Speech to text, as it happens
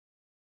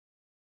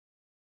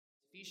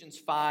Ephesians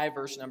 5,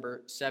 verse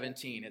number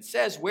 17. It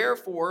says,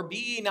 "Wherefore be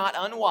ye not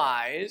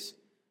unwise,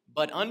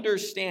 but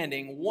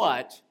understanding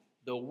what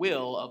the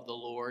will of the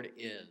Lord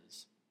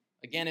is."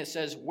 Again, it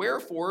says,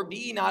 "Wherefore be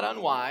ye not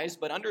unwise,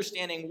 but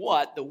understanding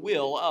what the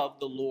will of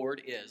the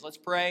Lord is." Let's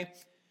pray,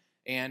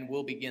 and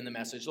we'll begin the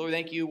message. Lord,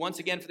 thank you once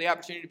again for the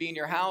opportunity to be in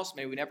your house.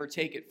 May we never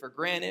take it for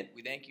granted.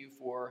 We thank you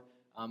for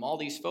all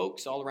these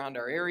folks all around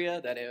our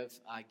area that have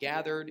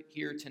gathered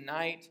here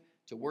tonight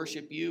to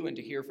worship you and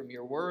to hear from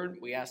your word.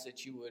 We ask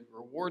that you would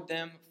reward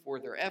them for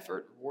their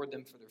effort, reward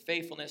them for their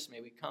faithfulness.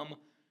 May we come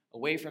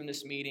away from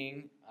this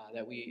meeting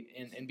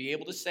and be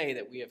able to say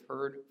that we have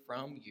heard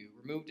from you.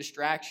 Remove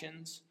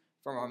distractions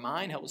from our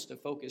mind. Help us to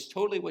focus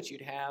totally what you'd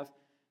have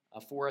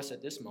for us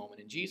at this moment.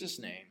 In Jesus'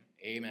 name,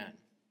 amen.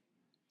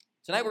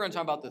 Tonight we're going to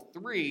talk about the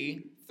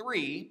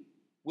three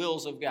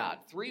wills of God.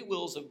 3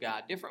 wills of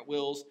God, different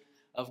wills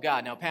of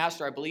God. Now,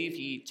 Pastor, I believe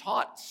he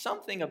taught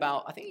something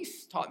about, I think he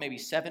taught maybe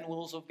 7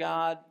 wills of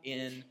God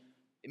in,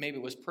 maybe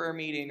it was prayer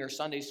meeting or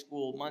Sunday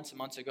school months and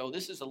months ago.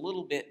 This is a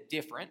little bit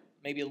different,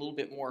 maybe a little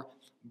bit more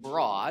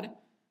broad,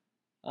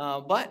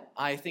 but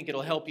I think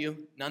it'll help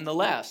you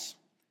nonetheless.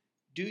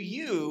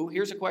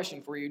 Here's a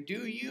question for you,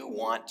 do you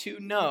want to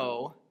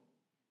know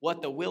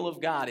what the will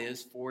of God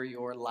is for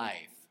your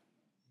life?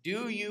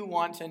 Do you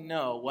want to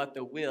know what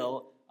the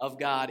will of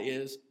God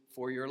is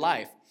for your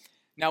life?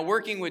 Now,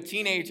 working with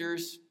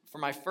teenagers for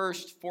my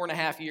first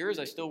 4.5 years,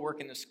 I still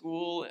work in the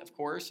school, of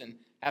course, and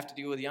have to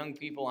deal with young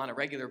people on a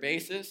regular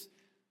basis.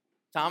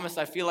 Thomas,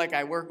 I feel like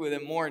I work with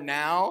him more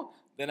now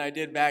than I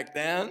did back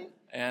then,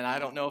 and I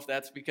don't know if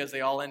that's because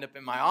they all end up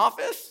in my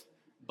office,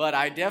 but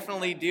I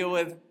definitely deal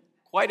with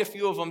quite a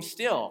few of them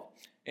still.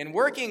 In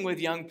working with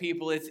young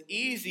people, it's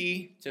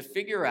easy to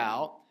figure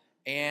out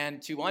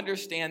and to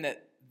understand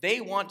that they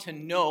want to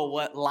know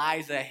what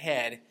lies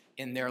ahead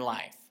in their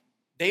life.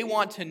 They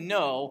want to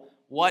know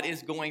what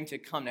is going to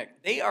come next.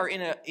 They are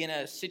in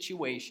a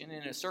situation,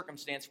 in a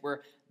circumstance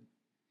where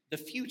the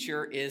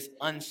future is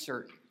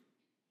uncertain.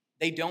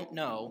 They don't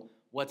know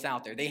what's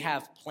out there. They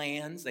have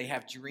plans, they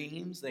have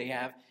dreams, they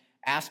have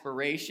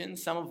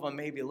aspirations. Some of them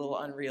may be a little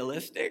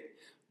unrealistic,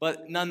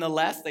 but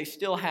nonetheless, they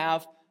still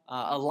have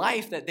a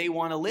life that they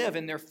want to live,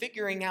 and they're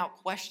figuring out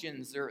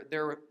questions.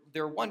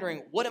 They're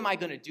wondering, what am I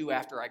going to do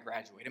after I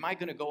graduate? Am I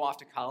going to go off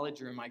to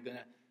college, or am I going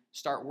to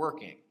start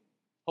working?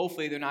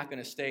 Hopefully, they're not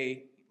going to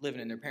stay living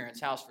in their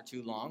parents' house for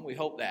too long. We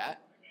hope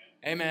that.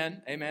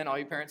 Amen. Amen. All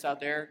you parents out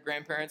there,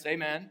 grandparents,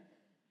 amen.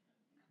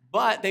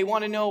 But they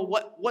want to know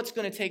what's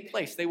going to take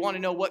place. They want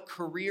to know what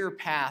career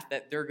path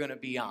that they're going to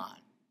be on.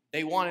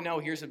 They want to know,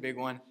 here's a big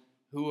one,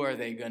 who are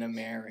they going to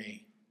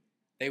marry?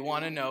 They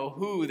want to know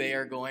who they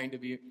are going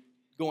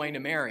to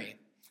marry.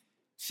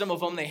 Some of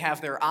them, they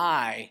have their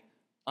eye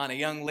on a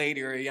young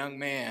lady or a young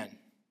man,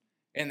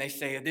 and they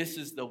say, this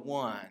is the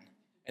one,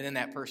 and then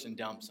that person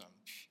dumps them.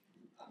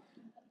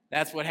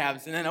 That's what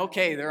happens. And then,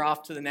 okay, they're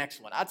off to the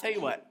next one. I'll tell you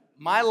what,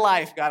 my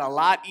life got a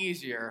lot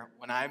easier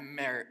when I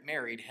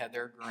married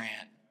Heather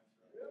Grant.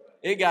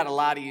 It got a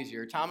lot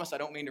easier. Thomas, I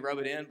don't mean to rub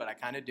it in, but I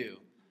kind of do.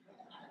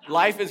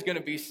 Life is going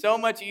to be so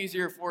much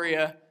easier for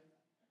you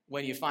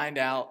when you find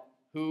out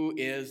who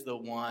is the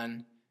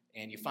one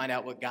and you find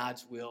out what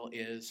God's will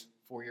is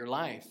for your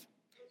life.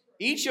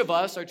 Each of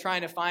us are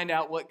trying to find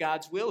out what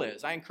God's will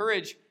is. I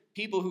encourage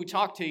people who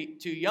talk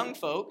to young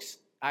folks,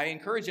 I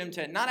encourage them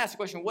to not ask the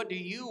question, what do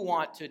you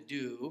want to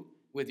do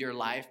with your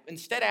life?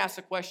 Instead, ask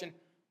the question,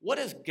 what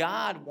does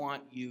God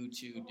want you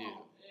to do?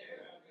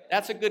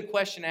 That's a good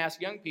question to ask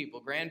young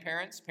people.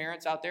 Grandparents,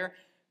 parents out there,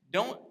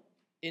 don't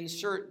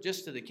insert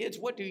just to the kids,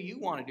 what do you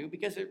want to do?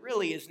 Because it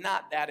really is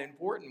not that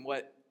important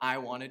what I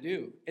want to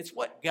do. It's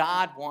what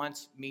God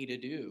wants me to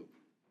do.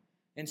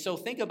 And so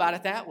think about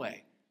it that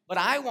way. But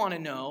I want to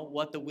know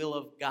what the will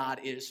of God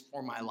is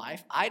for my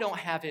life. I don't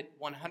have it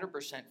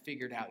 100%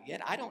 figured out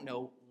yet. I don't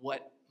know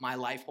what my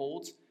life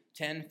holds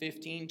 10,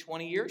 15,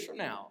 20 years from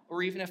now,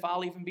 or even if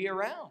I'll even be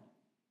around.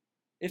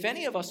 If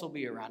any of us will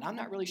be around, I'm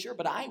not really sure,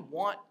 but I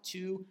want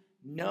to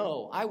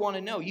know. I want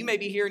to know. You may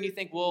be here and you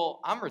think, well,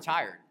 I'm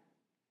retired.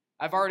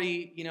 I've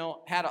already,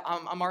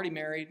 I'm already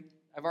married.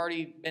 I've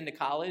already been to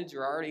college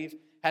or already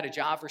had a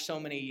job for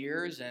so many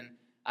years, and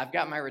I've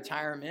got my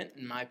retirement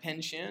and my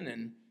pension,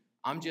 and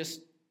I'm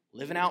just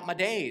living out my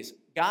days.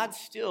 God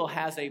still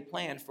has a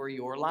plan for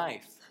your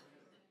life.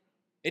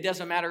 It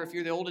doesn't matter if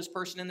you're the oldest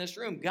person in this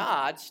room.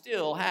 God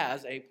still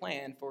has a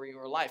plan for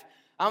your life.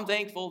 I'm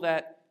thankful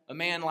that a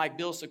man like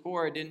Bill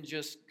Sikora didn't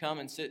just come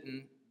and sit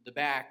in the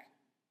back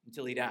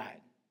until he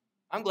died.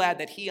 I'm glad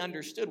that he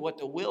understood what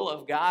the will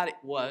of God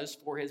was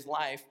for his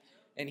life,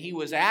 and he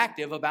was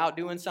active about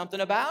doing something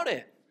about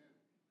it.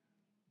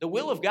 The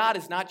will of God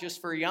is not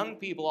just for young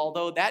people,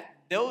 although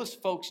those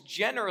folks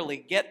generally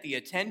get the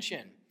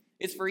attention.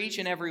 It's for each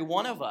and every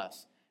one of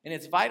us. And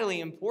it's vitally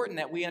important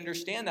that we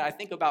understand that. I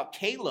think about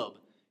Caleb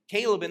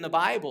in the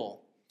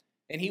Bible,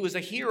 and he was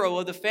a hero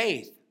of the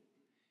faith.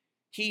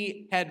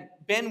 He had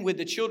been with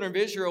the children of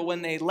Israel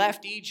when they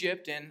left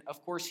Egypt, and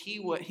of course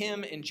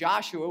him and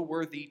Joshua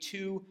were the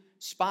two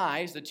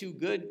spies, the two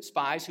good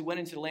spies who went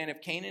into the land of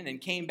Canaan and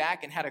came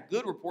back and had a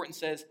good report and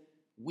says,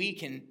 we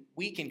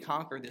can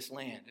conquer this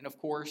land. And of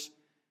course,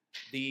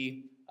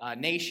 the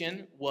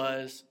nation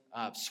was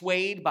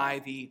swayed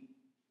by the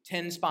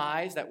 10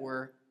 spies that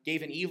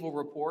gave an evil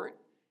report.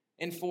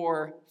 And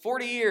for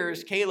 40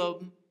 years,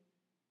 Caleb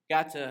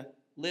got to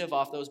live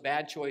off those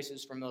bad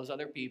choices from those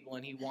other people,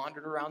 and he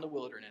wandered around the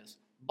wilderness.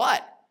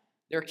 But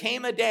there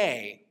came a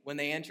day when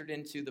they entered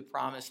into the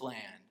promised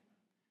land.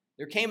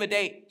 There came a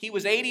day, he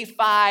was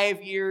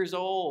 85 years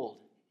old.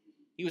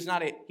 He was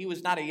not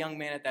a young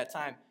man at that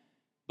time.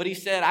 But he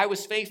said, I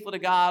was faithful to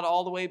God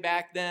all the way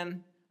back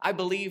then. I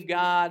believe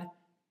God,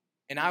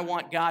 and I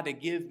want God to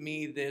give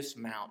me this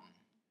mountain.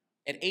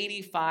 At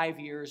 85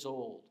 years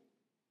old.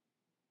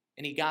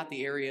 And he got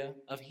the area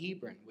of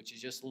Hebron, which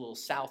is just a little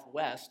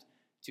southwest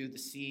to the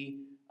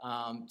sea,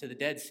 to the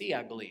Dead Sea,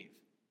 I believe.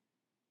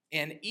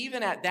 And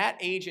even at that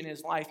age in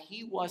his life,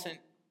 he wasn't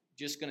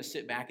just going to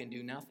sit back and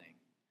do nothing.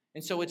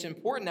 And so it's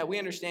important that we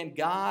understand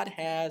God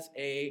has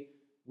a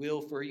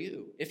will for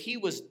you. If he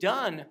was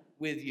done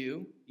with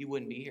you, you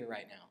wouldn't be here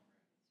right now.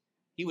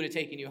 He would have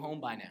taken you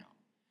home by now.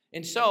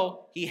 And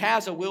so he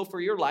has a will for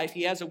your life.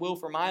 He has a will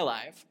for my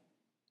life.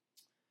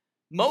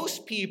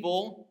 Most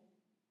people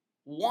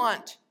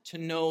want to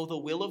know the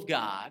will of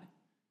God,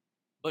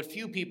 but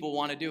few people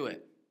want to do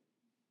it.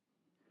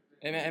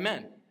 Amen.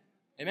 Amen.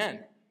 Amen.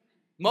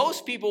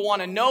 Most people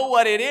want to know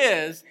what it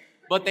is,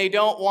 but they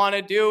don't want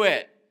to do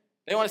it.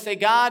 They want to say,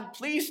 God,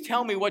 please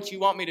tell me what you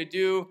want me to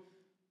do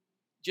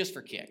just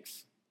for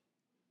kicks.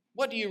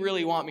 What do you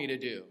really want me to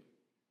do?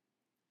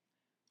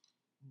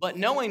 But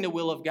knowing the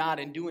will of God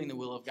and doing the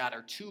will of God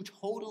are two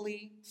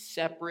totally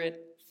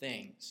separate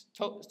things.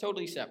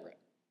 Totally separate.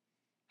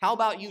 How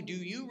about you? Do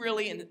you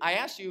really, and I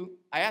asked you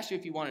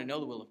if you want to know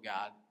the will of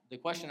God. The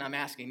question I'm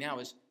asking now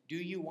is, do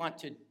you want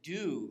to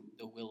do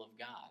the will of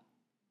God?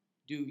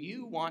 Do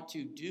you want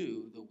to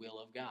do the will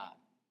of God?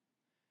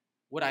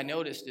 What I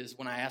noticed is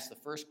when I asked the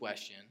first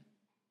question,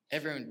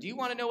 everyone, do you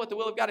want to know what the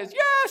will of God is?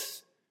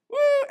 Yes! Woo!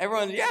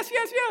 Everyone's yes,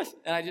 yes, yes.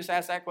 And I just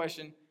asked that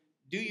question,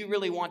 do you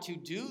really want to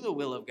do the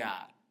will of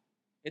God?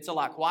 It's a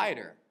lot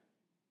quieter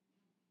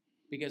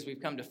because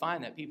we've come to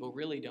find that people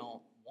really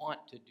don't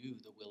want to do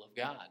the will of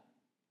God.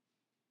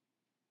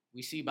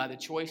 We see by the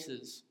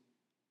choices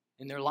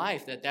in their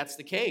life that that's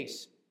the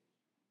case.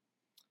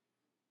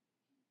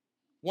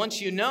 Once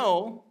you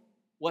know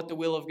what the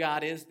will of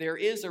God is, there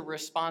is a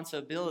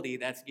responsibility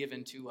that's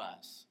given to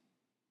us.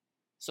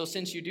 So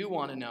since you do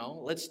want to know,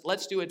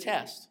 let's do a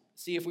test.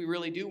 See if we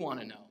really do want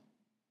to know.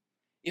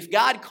 If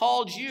God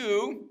called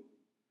you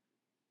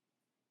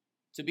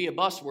to be a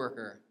bus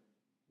worker,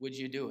 would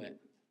you do it?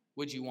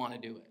 Would you want to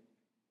do it?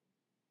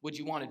 Would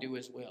you want to do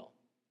his will?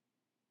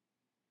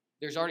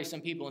 There's already some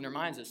people in their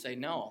minds that say,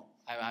 no,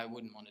 I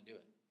wouldn't want to do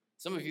it.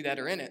 Some of you that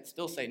are in it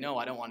still say, no,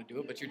 I don't want to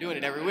do it, but you're doing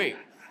it every week.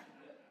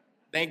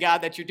 Thank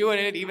God that you're doing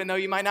it even though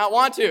you might not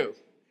want to.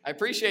 I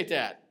appreciate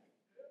that.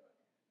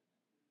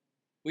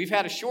 We've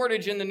had a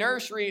shortage in the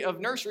nursery of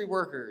nursery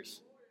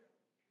workers.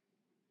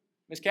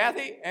 Miss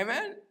Kathy,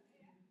 amen?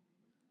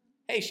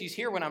 Hey, she's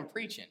here when I'm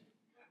preaching.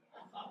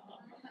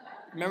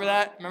 Remember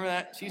that? Remember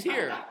that? She's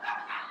here.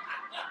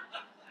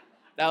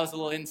 That was a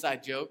little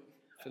inside joke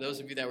for those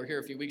of you that were here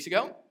a few weeks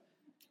ago.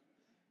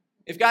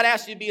 If God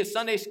asked you to be a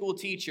Sunday school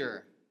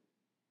teacher,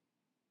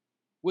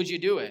 would you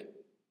do it?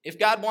 If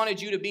God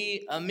wanted you to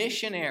be a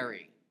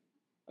missionary,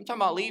 I'm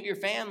talking about leave your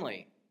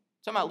family.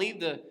 I'm talking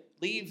about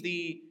leave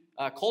the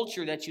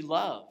culture that you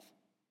love.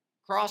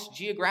 Cross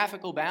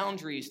geographical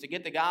boundaries to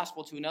get the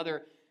gospel to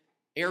another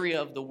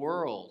area of the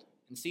world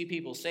and see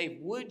people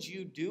saved. Would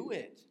you do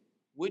it?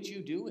 Would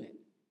you do it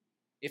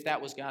if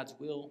that was God's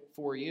will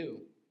for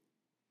you?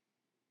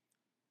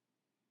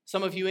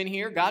 Some of you in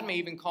here, God may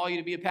even call you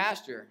to be a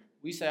pastor.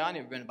 We say, I've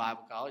never been to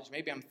Bible college.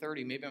 Maybe I'm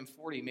 30, maybe I'm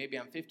 40, maybe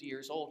I'm 50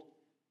 years old.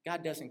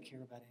 God doesn't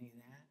care about any of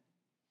that.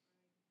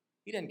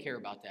 He doesn't care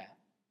about that.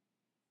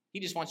 He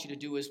just wants you to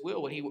do his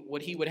will,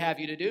 what he would have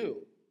you to do.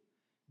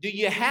 Do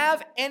you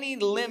have any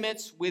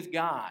limits with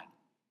God?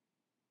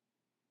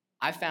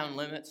 I found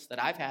limits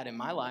that I've had in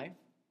my life.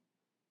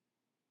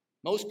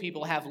 Most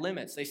people have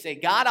limits. They say,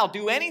 God, I'll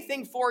do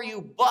anything for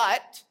you,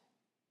 but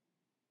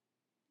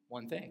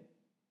one thing.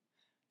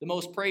 The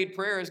most prayed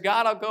prayer is,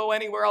 God, I'll go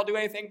anywhere, I'll do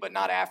anything, but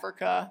not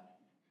Africa.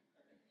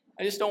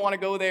 I just don't want to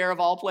go there of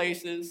all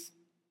places.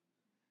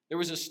 There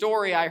was a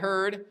story I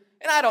heard,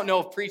 and I don't know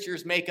if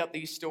preachers make up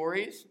these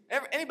stories.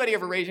 Anybody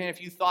ever raise your hand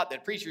if you thought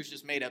that preachers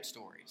just made up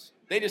stories?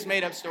 They just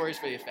made up stories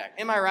for the effect.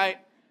 Am I right?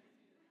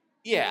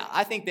 Yeah,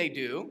 I think they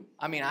do.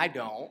 I mean, I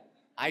don't.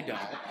 I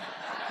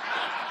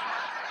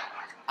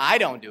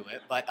don't do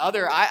it, but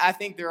I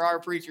think there are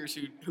preachers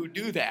who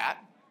do that.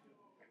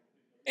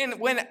 And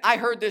when I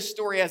heard this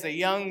story as a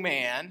young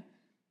man,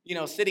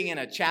 sitting in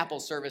a chapel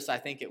service, I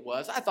think it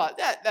was, I thought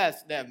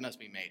that must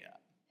be made up.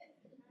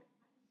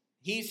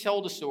 He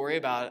told a story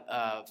about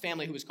a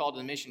family who was called to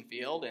the mission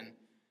field, and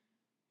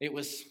it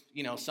was,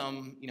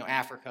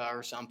 Africa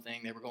or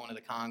something. They were going to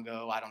the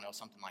Congo, I don't know,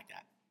 something like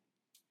that.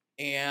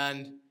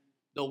 And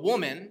The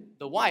woman,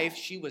 the wife,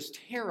 she was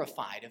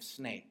terrified of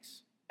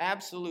snakes.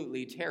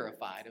 Absolutely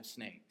terrified of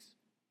snakes.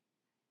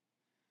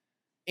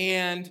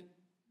 And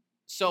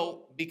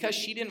so because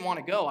she didn't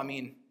want to go, I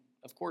mean,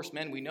 of course,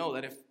 men, we know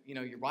that if,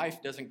 your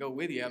wife doesn't go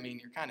with you, I mean,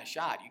 you're kind of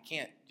shot. You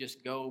can't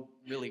just go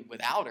really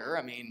without her.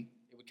 I mean,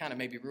 it would kind of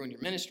maybe ruin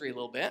your ministry a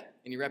little bit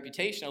and your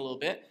reputation a little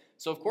bit.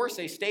 So, of course,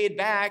 they stayed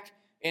back.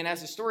 And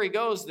as the story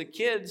goes, the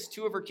kids,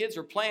 2 of her kids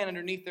were playing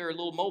underneath their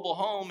little mobile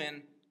home.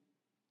 And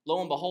lo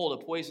and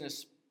behold, a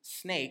poisonous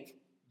snake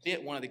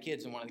bit one of the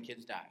kids and one of the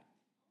kids died.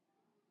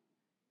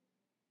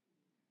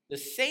 The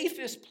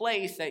safest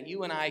place that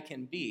you and I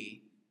can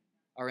be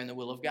are in the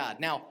will of God.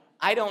 Now,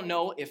 I don't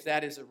know if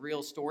that is a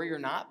real story or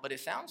not, but it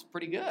sounds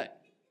pretty good.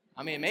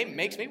 I mean, it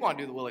makes me want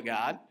to do the will of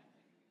God.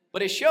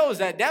 But it shows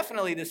that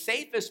definitely the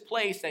safest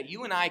place that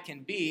you and I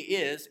can be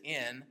is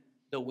in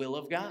the will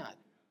of God.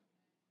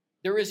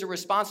 There is a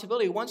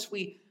responsibility. Once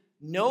we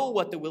know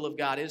what the will of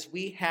God is,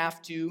 we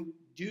have to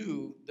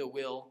do the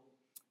will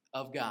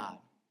of God.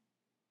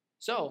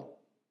 So,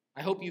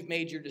 I hope you've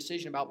made your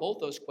decision about both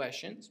those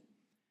questions.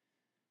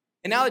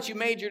 And now that you've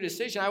made your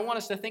decision, I want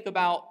us to think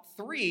about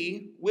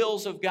 3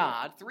 wills of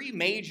God, 3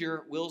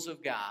 major wills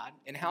of God,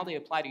 and how they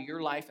apply to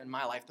your life and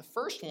my life. The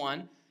first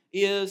one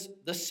is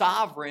the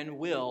sovereign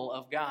will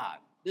of God.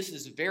 This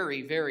is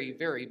very, very,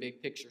 very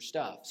big picture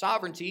stuff.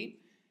 Sovereignty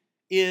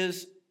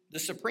is the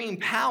supreme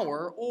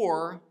power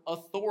or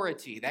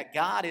authority, that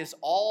God is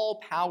all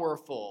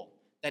powerful,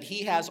 that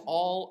he has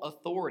all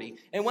authority.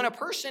 And when a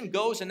person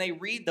goes and they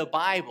read the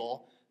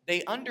Bible,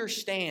 they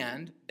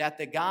understand that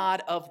the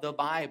God of the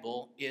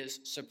Bible is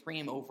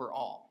supreme over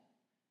all.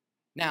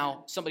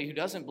 Now, somebody who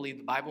doesn't believe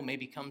the Bible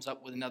maybe comes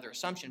up with another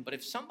assumption, but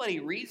if somebody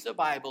reads the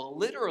Bible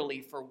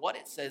literally for what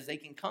it says, they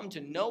can come to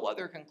no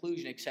other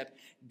conclusion except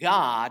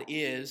God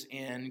is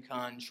in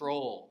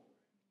control.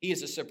 He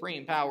is a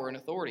supreme power and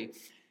authority.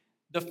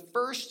 The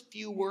first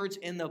few words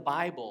in the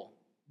Bible,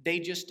 they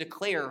just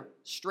declare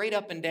straight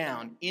up and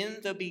down, in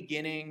the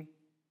beginning,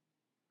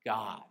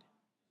 God.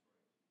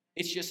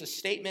 It's just a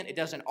statement. It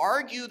doesn't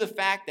argue the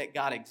fact that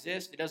God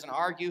exists. It doesn't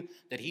argue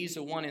that he's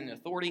the one in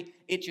authority.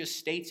 It just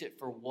states it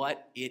for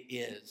what it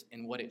is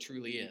and what it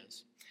truly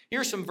is.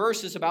 Here's some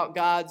verses about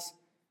God's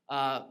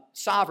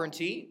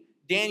sovereignty.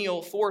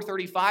 Daniel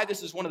 4:35.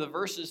 This is one of the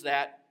verses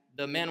that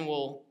the men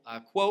will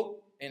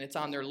quote, and it's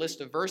on their list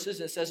of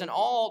verses. It says,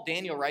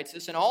 Daniel writes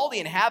this, and all the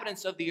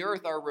inhabitants of the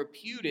earth are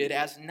reputed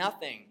as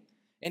nothing.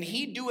 And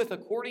he doeth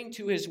according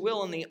to his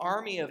will in the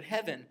army of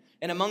heaven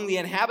and among the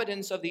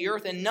inhabitants of the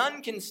earth, and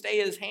none can stay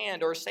his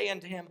hand or say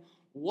unto him,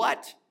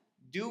 what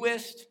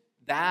doest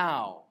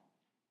thou?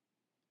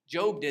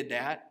 Job did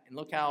that, and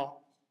look how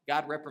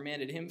God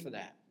reprimanded him for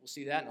that. We'll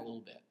see that in a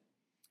little bit.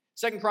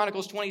 2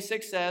 Chronicles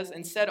 26 says,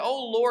 and said,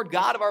 O Lord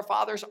God of our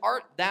fathers,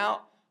 art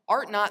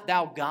not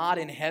thou God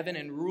in heaven,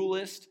 and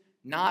rulest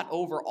not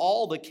over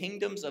all the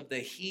kingdoms of the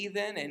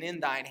heathen, and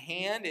in thine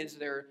hand is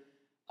there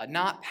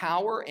not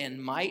power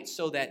and might,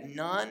 so that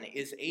none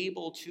is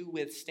able to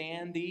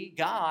withstand thee?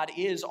 God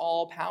is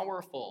all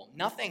powerful.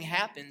 Nothing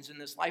happens in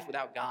this life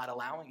without God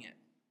allowing it.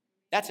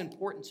 That's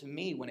important to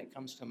me when it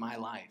comes to my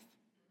life.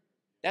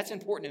 That's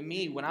important to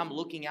me when I'm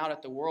looking out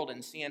at the world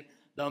and seeing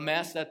the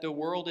mess that the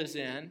world is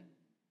in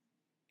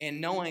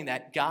and knowing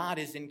that God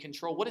is in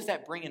control. What does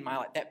that bring in my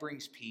life? That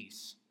brings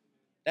peace.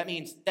 That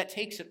means that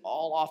takes it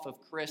all off of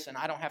Chris, and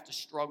I don't have to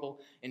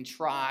struggle and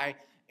try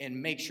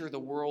and make sure the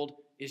world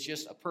is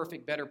just a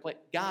perfect, better place.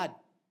 God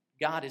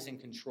is in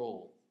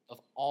control of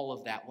all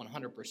of that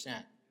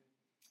 100%.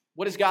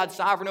 What is God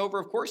sovereign over?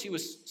 Of course, he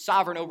was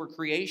sovereign over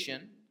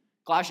creation.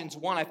 Colossians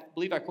 1, I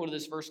believe I quoted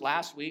this verse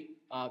last week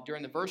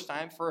during the verse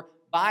time. For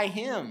by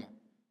him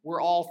were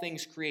all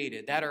things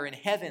created that are in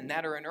heaven,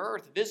 that are in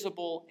earth,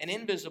 visible and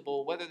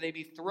invisible, whether they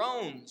be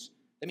thrones.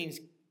 That means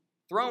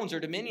thrones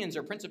or dominions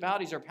or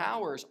principalities or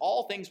powers.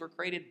 All things were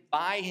created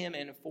by him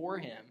and for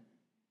him.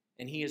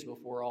 And he is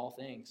before all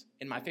things.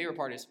 And my favorite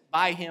part is,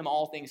 by him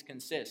all things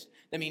consist.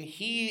 I mean,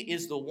 he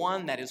is the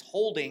one that is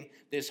holding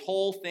this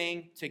whole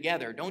thing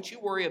together. Don't you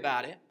worry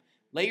about it.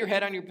 Lay your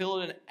head on your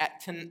pillow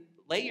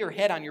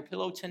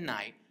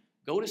tonight.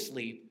 Go to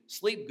sleep.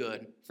 Sleep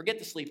good. Forget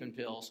the sleeping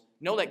pills.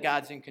 Know that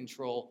God's in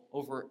control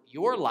over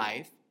your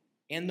life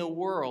and the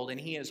world, and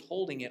he is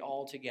holding it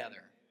all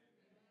together.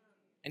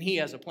 And he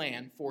has a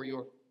plan for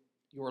your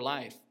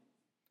life.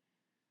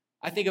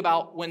 I think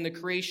about when the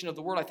creation of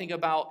the world, I think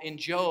about in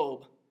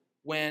Job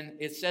when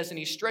it says, and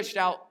he stretched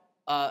out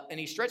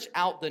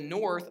the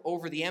north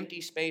over the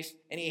empty space,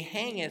 and he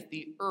hangeth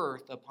the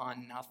earth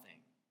upon nothing.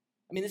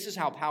 I mean, this is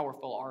how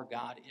powerful our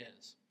God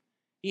is.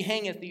 He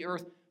hangeth the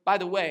earth. By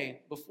the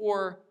way,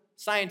 before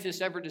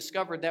scientists ever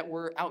discovered that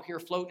we're out here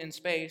floating in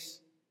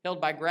space, held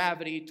by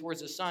gravity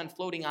towards the sun,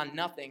 floating on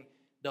nothing,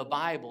 the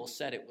Bible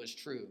said it was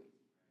true.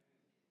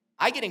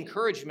 I get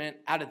encouragement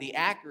out of the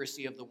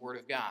accuracy of the Word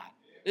of God.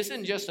 This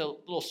isn't just a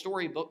little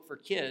storybook for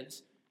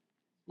kids,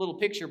 little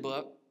picture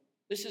book.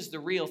 This is the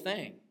real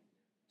thing.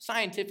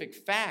 Scientific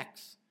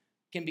facts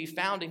can be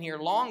found in here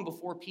long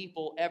before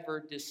people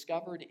ever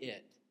discovered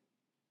it.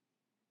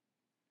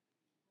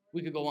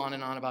 We could go on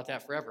and on about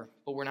that forever,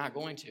 but we're not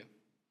going to.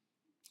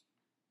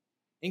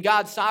 In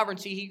God's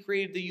sovereignty, he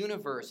created the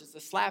universe. It's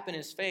a slap in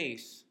his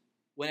face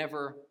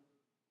whenever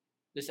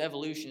this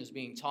evolution is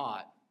being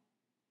taught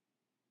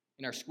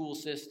in our school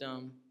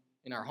system,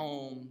 in our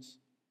homes,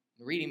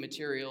 in reading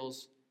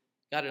materials,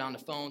 got it on the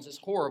phones. It's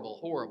horrible,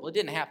 horrible. It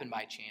didn't happen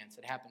by chance.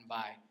 It happened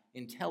by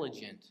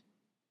intelligent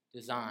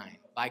design,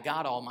 by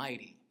God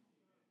Almighty.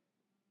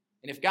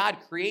 And if God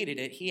created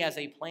it, he has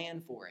a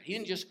plan for it. He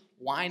didn't just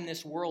wind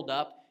this world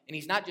up, and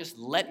he's not just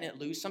letting it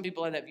loose. Some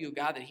people have that view of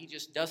God that he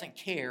just doesn't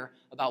care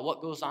about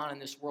what goes on in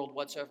this world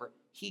whatsoever.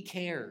 He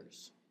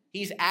cares.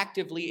 He's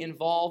actively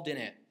involved in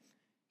it.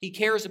 He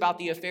cares about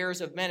the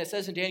affairs of men. It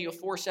says in Daniel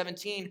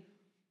 4:17,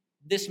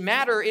 this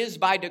matter is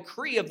by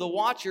decree of the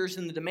watchers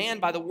and the demand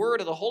by the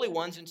word of the holy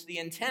ones, and to the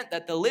intent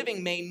that the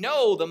living may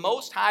know the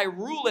Most High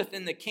ruleth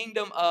in the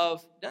kingdom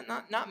of,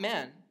 not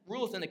men,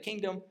 ruleth in the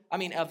kingdom,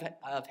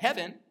 of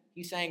heaven.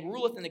 He's saying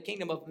ruleth in the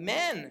kingdom of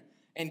men,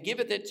 and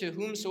giveth it to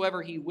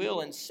whomsoever he will,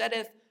 and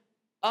setteth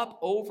up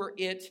over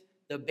it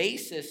the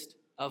basest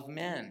of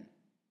men.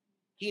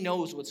 He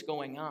knows what's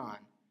going on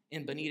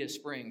in Bonita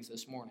Springs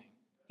this morning.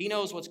 He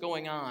knows what's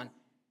going on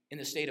in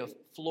the state of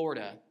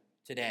Florida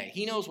today.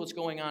 He knows what's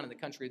going on in the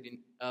country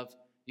of the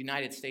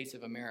United States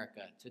of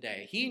America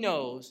today. He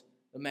knows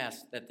the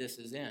mess that this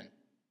is in.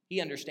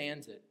 He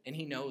understands it, and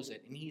he knows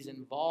it, and he's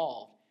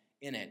involved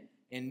in it.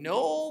 And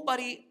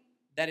nobody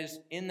that is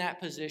in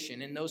that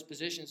position, in those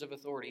positions of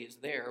authority, is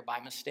there by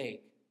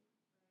mistake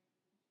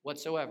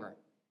whatsoever.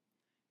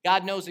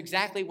 God knows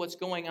exactly what's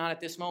going on at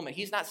this moment.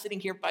 He's not sitting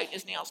here biting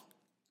his nails,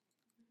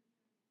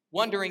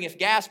 wondering if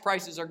gas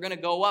prices are going to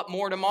go up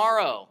more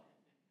tomorrow.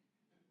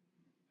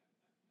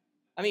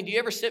 Do you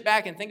ever sit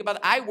back and think about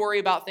it? I worry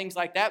about things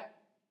like that,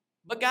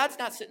 but God's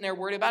not sitting there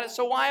worried about it,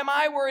 so why am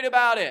I worried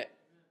about it?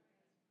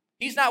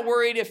 He's not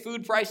worried if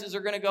food prices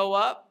are going to go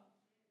up.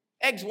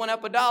 Eggs went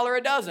up $1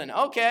 a dozen.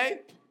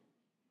 Okay.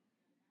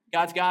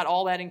 God's got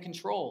all that in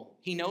control.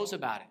 He knows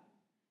about it.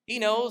 He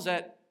knows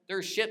that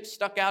there's ships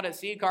stuck out at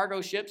sea, cargo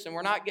ships, and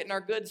we're not getting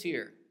our goods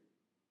here.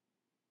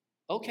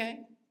 Okay.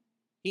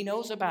 He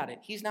knows about it.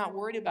 He's not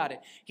worried about it.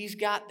 He's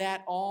got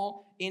that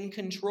all in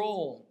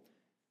control.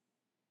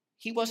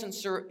 He wasn't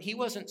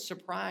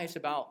surprised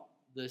about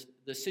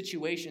the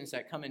situations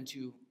that come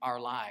into our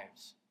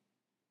lives.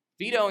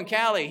 Vito and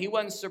Callie, he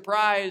wasn't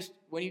surprised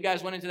when you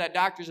guys went into that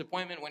doctor's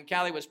appointment when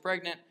Callie was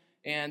pregnant,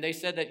 and they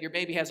said that your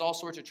baby has all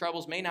sorts of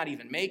troubles, may not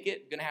even make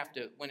it, going to have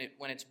to,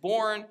 when it's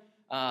born,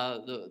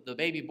 the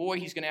baby boy,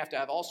 he's going to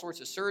have all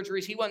sorts of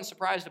surgeries. He wasn't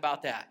surprised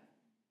about that.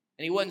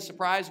 And he wasn't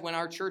surprised when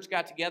our church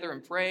got together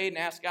and prayed and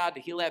asked God to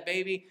heal that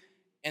baby,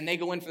 and they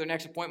go in for their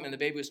next appointment and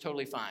the baby was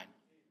totally fine.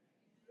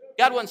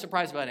 God wasn't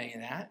surprised about any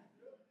of that.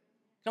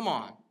 Come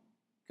on.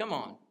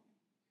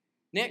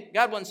 Nick,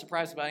 God wasn't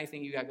surprised about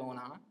anything you got going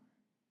on.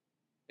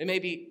 It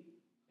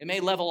may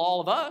level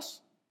all of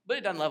us, but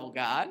it doesn't level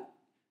God.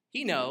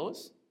 He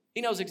knows.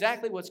 He knows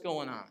exactly what's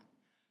going on.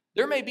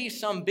 There may be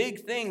some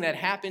big thing that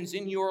happens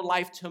in your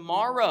life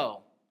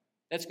tomorrow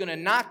that's going to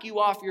knock you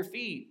off your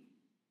feet,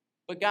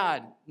 but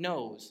God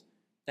knows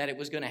that it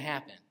was going to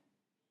happen.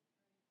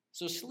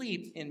 So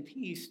sleep in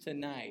peace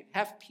tonight.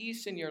 Have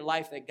peace in your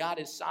life that God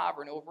is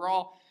sovereign over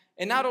all.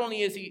 And not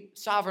only is he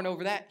sovereign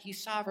over that,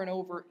 he's sovereign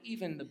over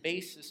even the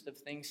basest of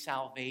things,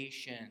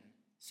 salvation.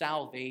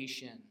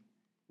 Salvation.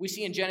 We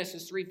see in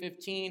Genesis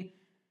 3:15,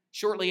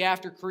 shortly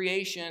after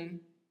creation,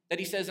 that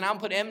he says, and I'll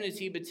put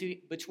enmity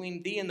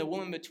between thee and the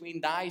woman,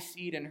 between thy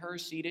seed and her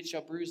seed. It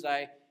shall bruise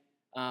thy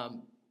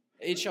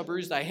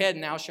head,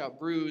 and thou shalt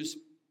bruise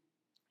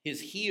his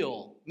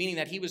heel. Meaning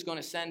that he was going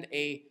to send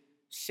a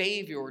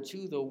Savior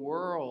to the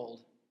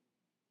world.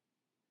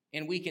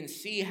 And we can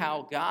see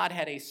how God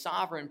had a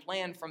sovereign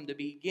plan from the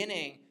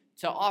beginning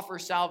to offer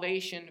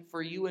salvation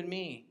for you and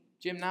me.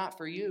 Jim Knott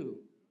for you.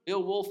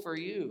 Bill Wolf for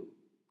you.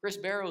 Chris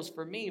Barrows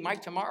for me.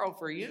 Mike Tomorrow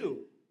for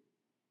you.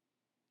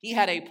 He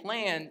had a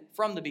plan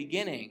from the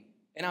beginning.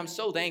 And I'm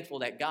so thankful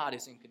that God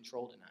is in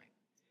control tonight.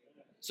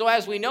 So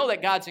as we know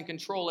that God's in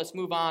control, let's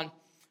move on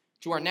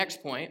to our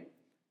next point.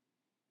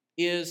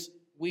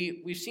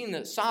 We've seen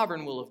the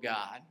sovereign will of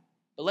God.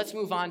 But let's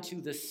move on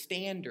to the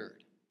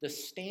standard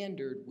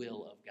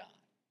will of God.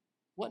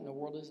 What in the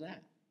world is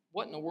that?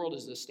 What in the world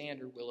is the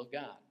standard will of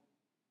God?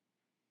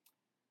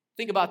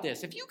 Think about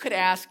this. If you could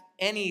ask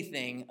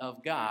anything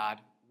of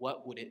God,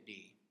 what would it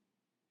be?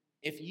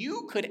 If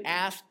you could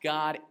ask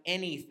God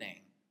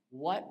anything,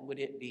 what would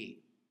it be?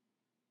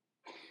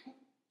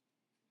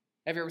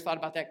 Have you ever thought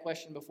about that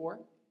question before?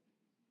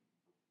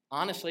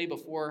 Honestly,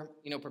 before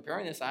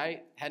preparing this,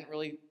 I hadn't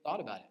really thought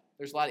about it.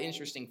 There's a lot of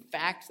interesting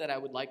facts that I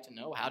would like to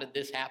know. How did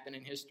this happen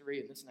in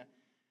history and this and that?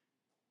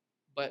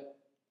 But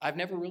I've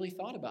never really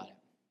thought about it.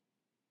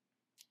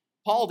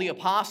 Paul the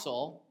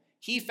apostle,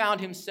 he found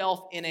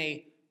himself in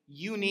a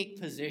unique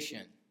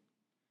position.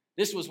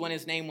 This was when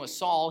his name was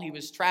Saul. He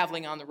was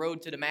traveling on the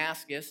road to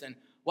Damascus, and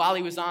while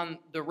he was on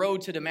the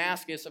road to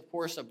Damascus, of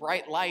course, a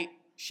bright light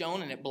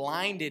shone and it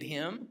blinded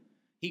him.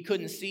 He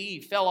couldn't see.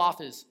 He fell off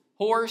his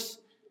horse,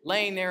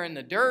 laying there in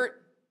the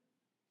dirt.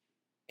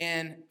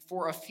 And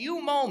for a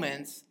few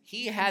moments,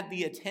 he had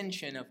the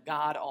attention of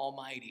God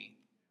Almighty.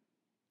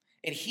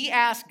 And he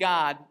asked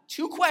God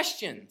two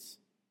questions.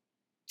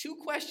 Two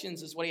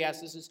questions is what he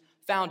asked. This is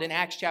found in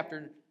Acts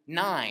chapter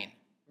 9,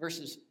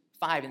 verses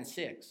 5 and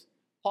 6.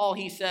 Paul,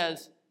 he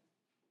says,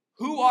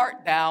 "Who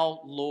art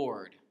thou,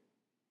 Lord?"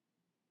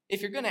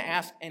 If you're going to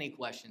ask any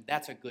question,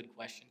 that's a good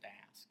question to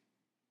ask.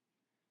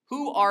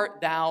 Who art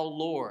thou,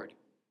 Lord?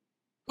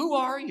 Who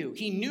are you?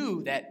 He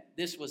knew that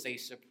this was a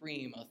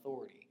supreme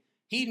authority.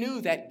 He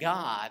knew that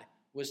God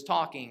was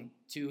talking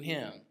to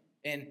him.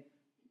 And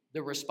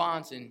the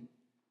response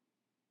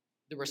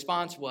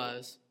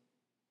was,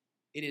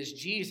 "It is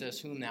Jesus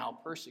whom thou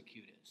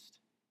persecutest."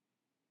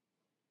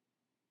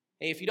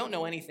 Hey, if you don't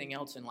know anything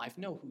else in life,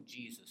 know who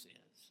Jesus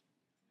is.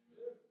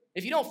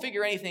 If you don't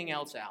figure anything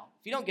else out,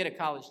 if you don't get a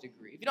college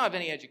degree, if you don't have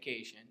any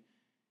education,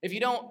 if you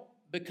don't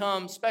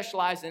become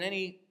specialized in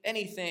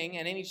anything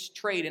and any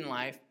trade in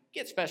life,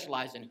 get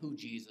specialized in who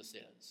Jesus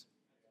is.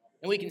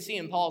 And we can see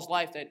in Paul's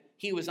life that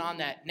he was on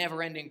that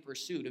never-ending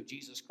pursuit of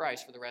Jesus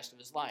Christ for the rest of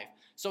his life.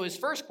 So his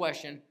first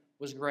question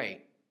was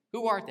great.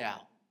 Who art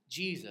thou?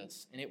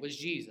 Jesus. And it was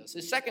Jesus.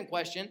 His second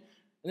question,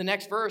 in the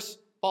next verse,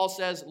 Paul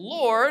says,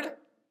 "Lord,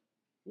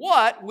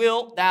 what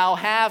wilt thou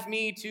have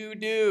me to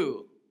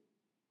do?"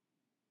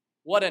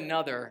 What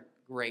another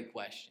great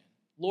question.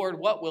 Lord,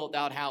 what wilt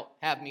thou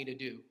have me to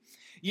do?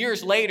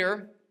 Years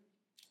later,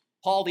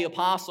 Paul the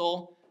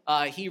Apostle,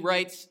 he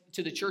writes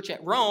to the church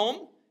at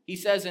Rome. He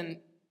says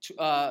in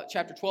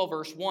chapter 12,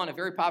 verse 1, a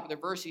very popular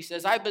verse, he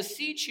says, "I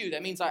beseech you,"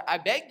 that means I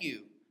beg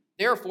you,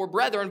 "therefore,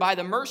 brethren, by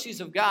the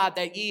mercies of God,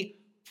 that ye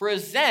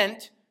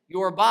present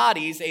your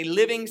bodies a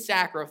living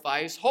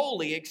sacrifice,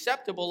 holy,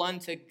 acceptable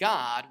unto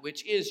God,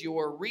 which is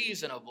your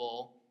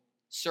reasonable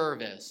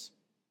service."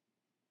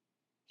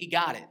 He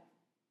got it.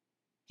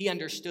 He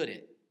understood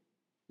it.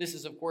 This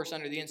is, of course,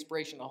 under the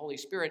inspiration of the Holy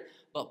Spirit,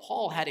 but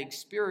Paul had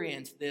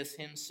experienced this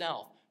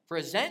himself.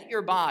 Present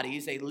your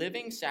bodies a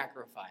living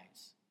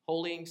sacrifice,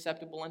 holy and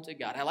acceptable unto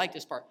God. I like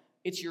this part.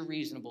 It's your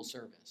reasonable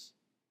service.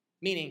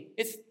 Meaning,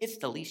 it's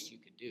the least you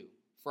could do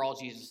for all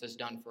Jesus has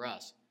done for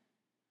us.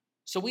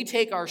 So we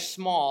take our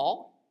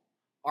small,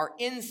 our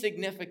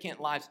insignificant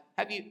lives.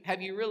 Have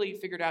you really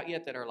figured out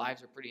yet that our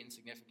lives are pretty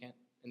insignificant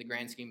in the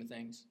grand scheme of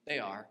things? They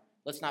are.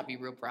 Let's not be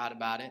real proud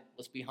about it.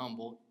 Let's be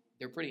humble.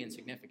 They're pretty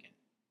insignificant.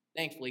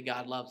 Thankfully,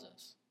 God loves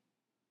us.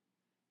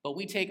 But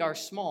we take our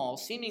small,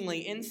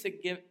 seemingly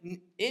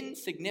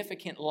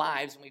insignificant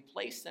lives and we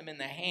place them in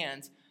the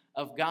hands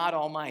of God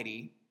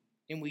Almighty,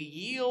 and we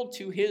yield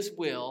to his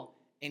will,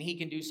 and he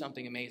can do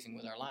something amazing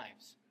with our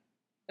lives.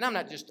 And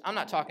I'm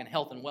not talking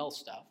health and wealth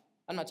stuff.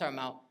 I'm not talking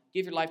about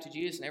give your life to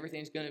Jesus and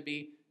everything's going to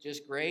be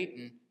just great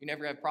and you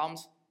never have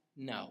problems.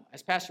 No.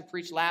 As Pastor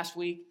preached last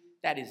week,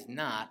 that is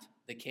not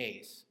the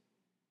case.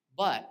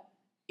 But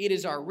it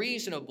is our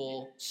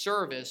reasonable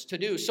service to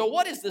do. So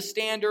what is the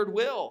standard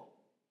will?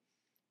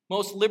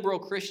 Most liberal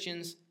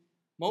Christians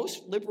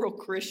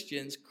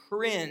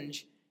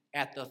cringe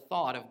at the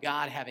thought of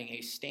God having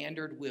a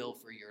standard will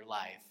for your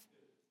life.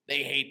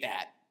 They hate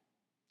that.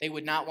 They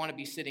would not want to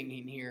be sitting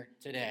in here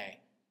today,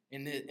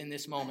 in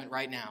this moment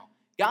right now.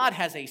 God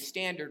has a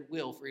standard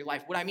will for your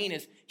life. What I mean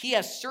is he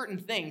has certain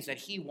things that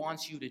he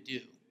wants you to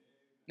do.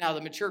 Now,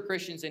 the mature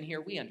Christians in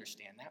here, we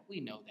understand that.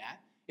 We know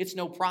that. It's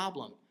no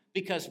problem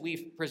because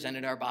we've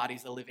presented our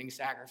bodies a living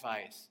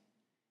sacrifice,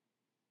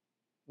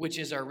 which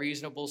is our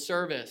reasonable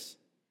service.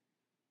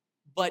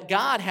 But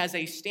God has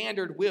a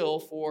standard will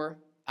for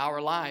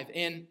our life.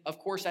 And, of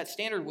course, that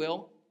standard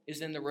will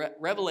is in the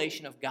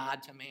revelation of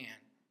God to man.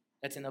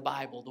 That's in the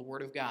Bible, the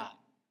Word of God.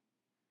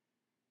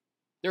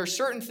 There are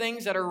certain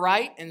things that are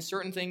right and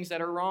certain things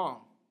that are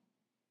wrong.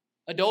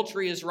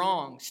 Adultery is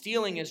wrong.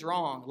 Stealing is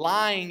wrong.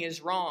 Lying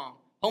is wrong.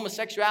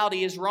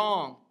 Homosexuality is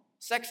wrong.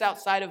 Sex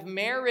outside of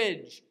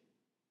marriage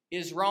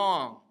is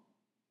wrong.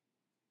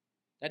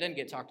 That doesn't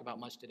get talked about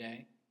much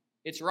today.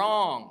 It's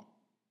wrong.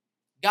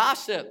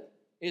 Gossip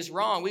is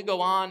wrong. We go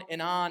on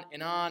and on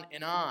and on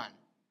and on.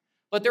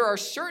 But there are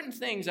certain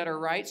things that are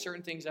right,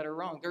 certain things that are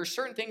wrong. There are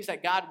certain things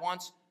that God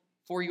wants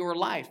for your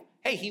life.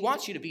 Hey, he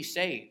wants you to be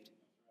saved.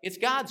 It's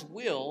God's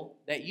will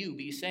that you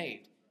be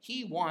saved.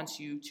 He wants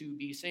you to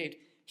be saved.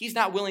 He's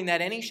not willing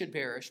that any should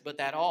perish, but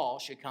that all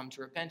should come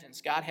to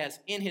repentance. God has,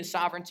 in his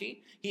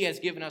sovereignty, he has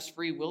given us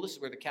free will. This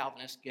is where the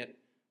Calvinists get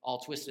all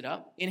twisted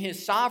up. In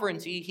his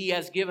sovereignty, he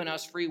has given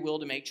us free will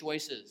to make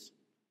choices.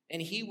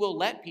 And he will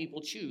let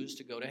people choose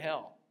to go to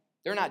hell.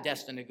 They're not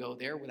destined to go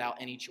there without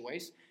any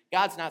choice.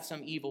 God's not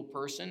some evil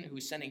person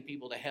who's sending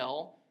people to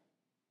hell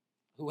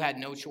who had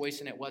no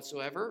choice in it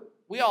whatsoever.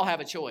 We all have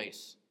a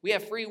choice. We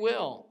have free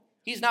will.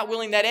 He's not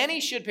willing that any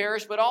should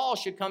perish, but all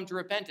should come to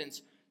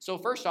repentance. So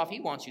first off, he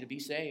wants you to be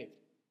saved.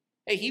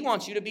 Hey, he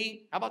wants you to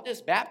be, how about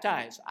this,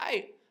 baptized.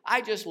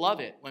 I just love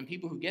it when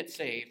people who get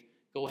saved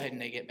go ahead and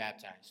they get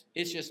baptized.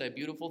 It's just a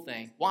beautiful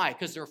thing. Why?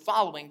 Because they're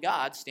following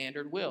God's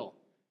standard will.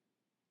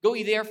 Go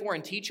ye therefore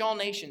and teach all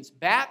nations,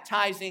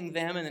 baptizing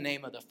them in the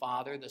name of the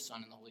Father, the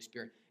Son, and the Holy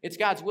Spirit. It's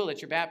God's will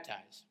that you're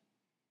baptized.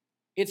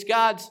 It's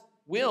God's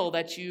will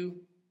that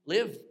you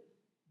live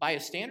by a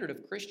standard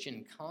of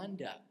Christian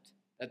conduct,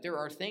 that there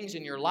are things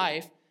in your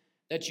life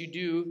that you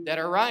do that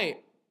are right.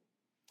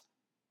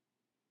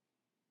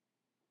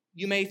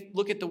 You may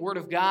look at the Word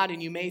of God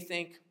and you may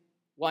think,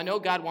 well, I know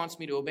God wants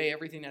me to obey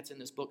everything that's in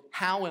this book.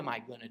 How am I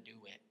going to do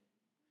it?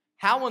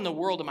 How in the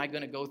world am I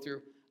going to go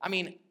through? I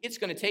mean, it's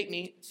going to take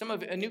me,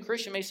 a new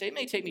Christian may say, it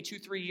may take me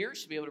 2-3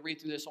 years to be able to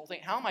read through this whole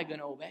thing. How am I going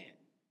to obey it?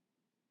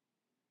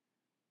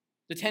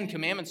 The Ten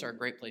Commandments are a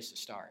great place to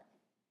start.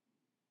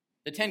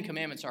 The Ten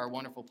Commandments are a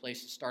wonderful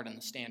place to start on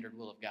the standard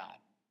will of God.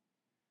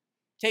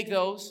 Take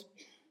those,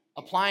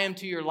 apply them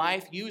to your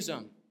life, use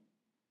them.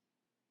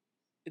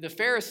 The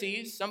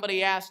Pharisees,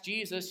 somebody asked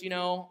Jesus,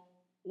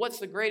 what's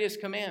the greatest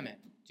commandment?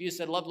 Jesus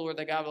said, love the Lord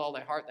thy God with all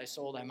thy heart, thy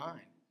soul, thy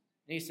mind.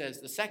 And he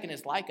says, the second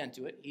is like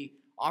unto it. He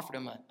offered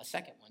him a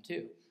second one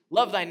too.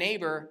 Love thy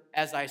neighbor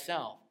as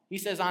thyself. He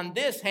says, on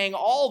this hang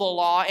all the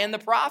law and the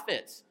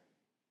prophets.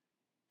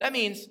 That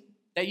means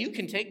that you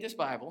can take this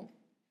Bible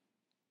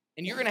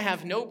and you're going to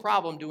have no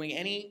problem doing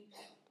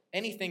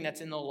anything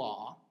that's in the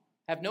law.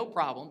 Have no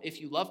problem if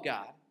you love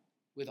God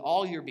with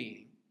all your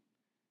being.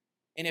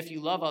 And if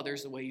you love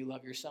others the way you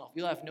love yourself.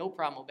 You'll have no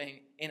problem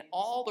obeying. And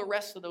all the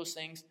rest of those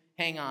things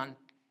hang on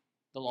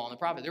the law and the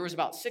prophet. There was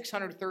about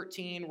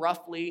 613,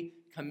 roughly,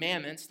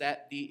 commandments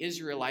that the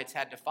Israelites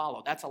had to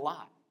follow. That's a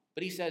lot.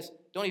 But he says,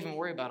 don't even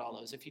worry about all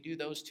those. If you do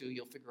those two,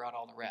 you'll figure out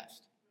all the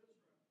rest.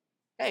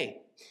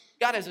 Hey,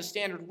 God has a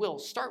standard will.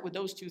 Start with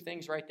those two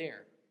things right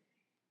there.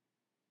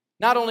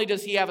 Not only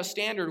does he have a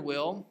standard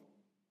will,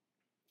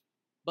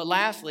 but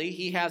lastly,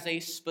 he has a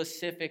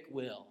specific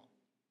will.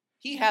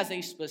 He has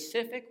a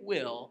specific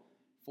will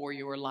for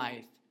your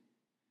life.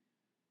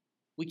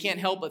 We can't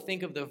help but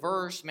think of the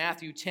verse,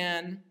 Matthew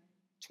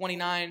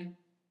 10:29.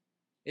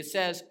 It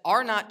says,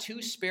 are not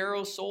 2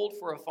 sparrows sold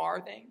for a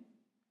farthing?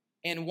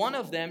 And one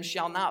of them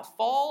shall not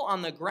fall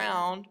on the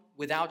ground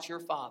without your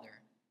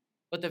Father.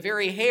 But the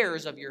very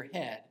hairs of your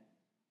head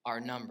are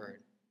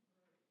numbered.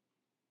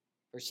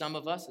 For some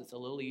of us, it's a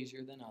little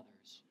easier than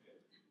others.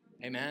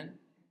 Amen?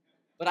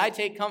 But I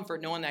take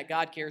comfort knowing that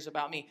God cares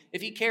about me.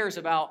 If he cares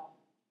about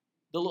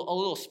a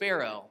little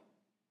sparrow,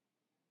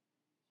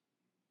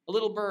 a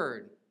little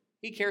bird,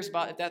 he cares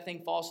about if that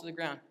thing falls to the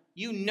ground.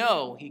 You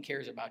know he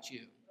cares about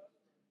you.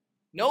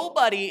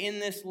 Nobody in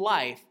this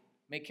life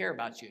may care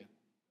about you,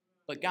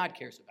 but God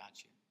cares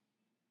about you.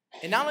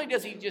 And not only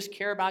does he just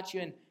care about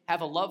you and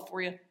have a love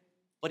for you,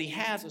 but he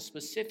has a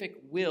specific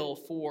will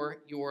for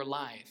your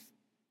life.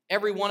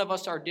 Every one of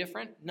us are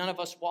different. None of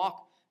us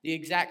walk the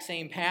exact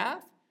same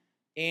path.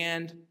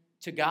 And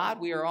to God,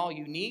 we are all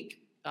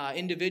unique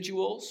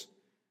individuals,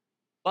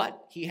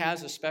 but he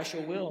has a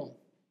special will.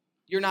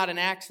 You're not an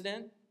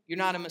accident. You're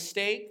not a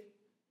mistake.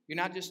 You're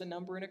not just a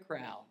number in a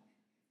crowd.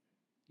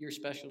 You're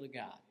special to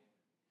God.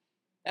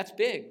 That's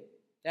big.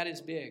 That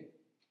is big.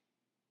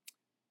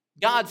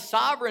 God's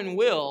sovereign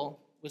will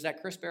was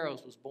that Chris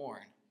Barrows was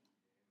born.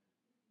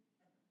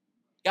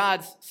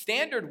 God's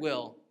standard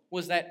will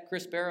was that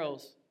Chris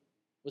Barrows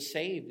was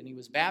saved and he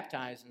was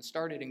baptized and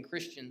started in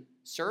Christian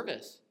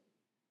service.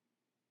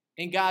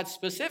 And God's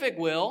specific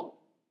will,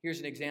 here's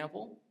an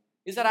example,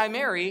 is that I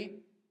marry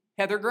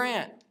Heather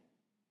Grant.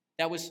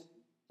 That was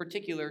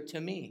particular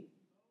to me.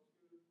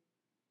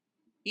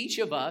 Each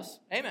of us,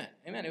 amen,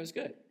 it was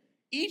good.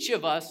 Each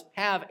of us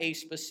have a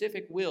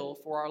specific will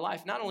for our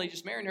life. Not only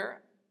just marrying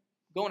her,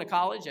 going to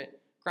college at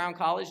Crown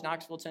College,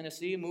 Knoxville,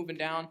 Tennessee, moving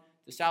down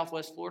to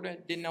Southwest Florida.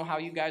 Didn't know how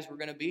you guys were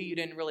going to be. You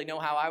didn't really know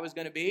how I was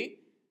going to be.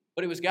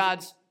 But it was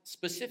God's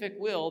specific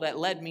will that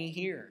led me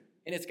here.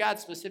 And it's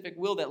God's specific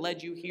will that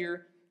led you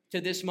here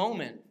to this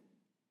moment.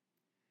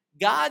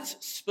 God's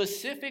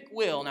specific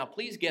will, now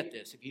please get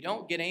this. If you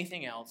don't get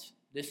anything else,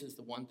 this is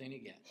the one thing to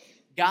get.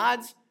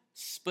 God's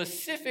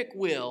specific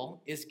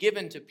will is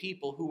given to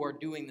people who are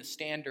doing the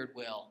standard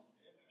will.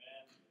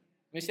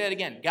 Let me say it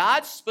again.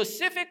 God's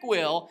specific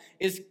will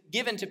is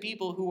given to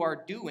people who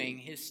are doing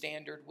his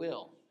standard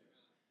will.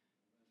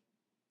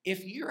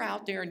 If you're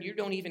out there and you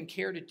don't even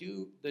care to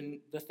do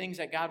the things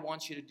that God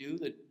wants you to do,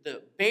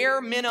 the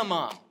bare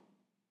minimum,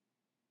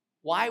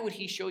 why would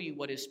he show you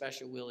what his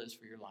special will is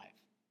for your life?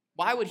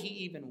 Why would he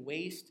even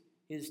waste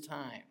his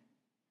time?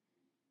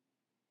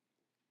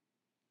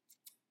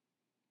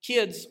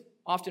 Kids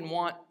often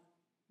want,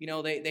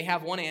 they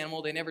have one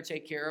animal they never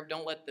take care of.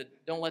 Don't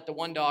let the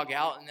one dog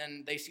out, and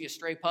then they see a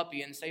stray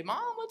puppy and say,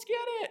 Mom, let's get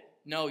it.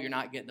 No, you're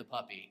not getting the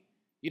puppy.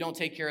 You don't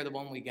take care of the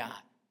one we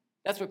got.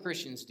 That's what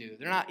Christians do.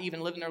 They're not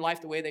even living their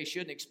life the way they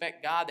should and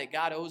expect that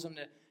God owes them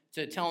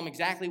to tell them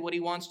exactly what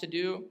he wants to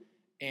do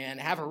and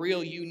have a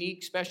real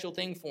unique, special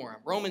thing for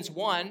them. Romans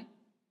 1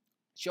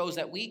 shows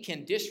that we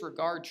can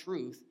disregard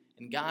truth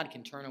and God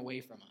can turn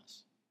away from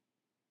us.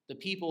 The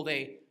people,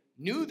 they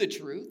knew the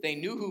truth, they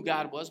knew who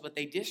God was, but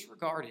they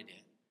disregarded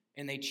it.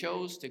 And they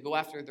chose to go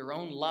after their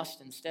own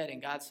lust instead.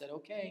 And God said,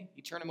 okay,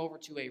 he turned them over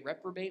to a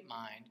reprobate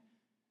mind.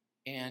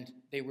 And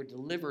they were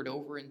delivered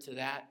over into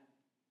that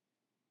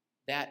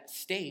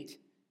state.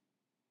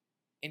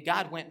 And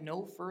God went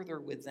no further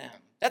with them.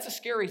 That's a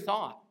scary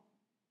thought.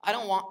 I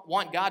don't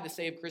want God to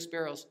say of Chris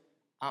Barrows,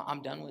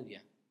 I'm done with you.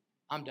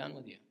 I'm done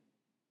with you.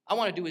 I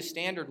want to do his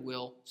standard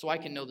will so I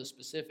can know the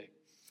specific.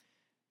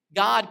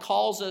 God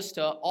calls us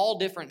to all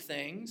different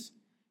things.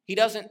 He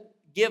doesn't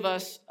give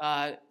us,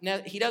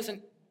 he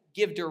doesn't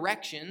give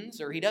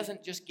directions, or he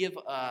doesn't just give,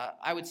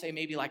 I would say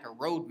maybe like a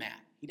roadmap.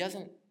 He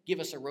doesn't give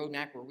us a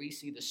roadmap where we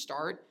see the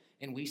start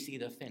and we see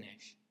the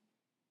finish.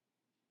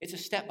 It's a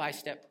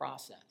step-by-step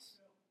process.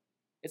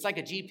 It's like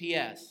a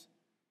GPS.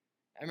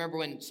 I remember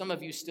when some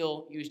of you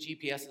still use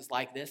GPSs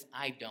like this.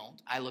 I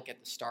don't. I look at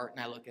the start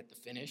and I look at the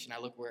finish and I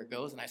look where it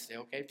goes and I say,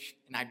 okay,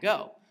 and I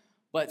go.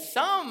 But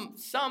some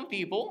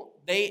people,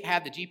 they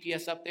have the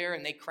GPS up there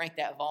and they crank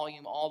that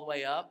volume all the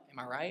way up. Am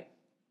I right?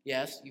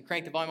 Yes, you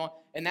crank the volume on,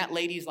 and that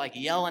lady's like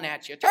yelling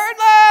at you, turn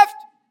left,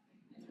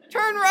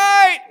 turn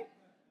right,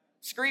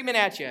 screaming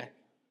at you.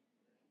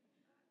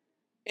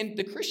 And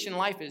the Christian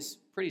life is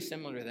pretty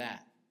similar to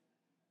that.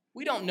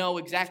 We don't know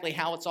exactly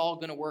how it's all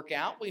going to work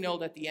out. We know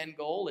that the end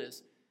goal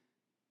is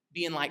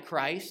being like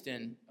Christ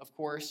and, of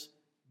course,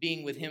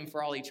 being with him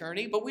for all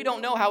eternity. But we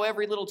don't know how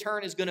every little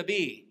turn is going to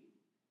be.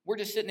 We're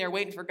just sitting there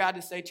waiting for God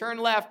to say, turn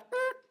left,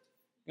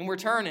 and we're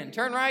turning.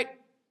 Turn right.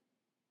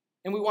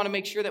 And we want to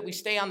make sure that we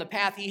stay on the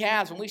path he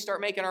has. When we start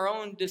making our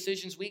own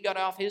decisions, we get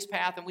off his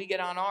path and we get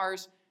on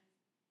ours.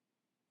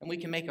 And we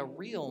can make a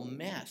real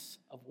mess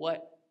of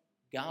what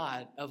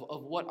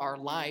what our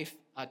life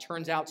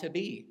turns out to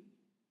be.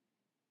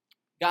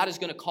 God is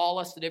going to call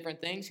us to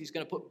different things. He's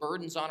going to put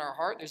burdens on our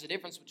heart. There's a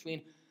difference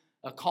between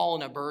a call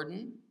and a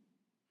burden.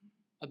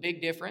 A big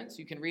difference.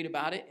 You can read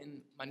about it in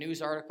my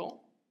news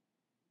article.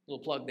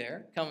 Little plug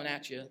there, coming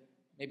at you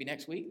maybe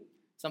next week,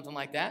 something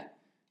like that.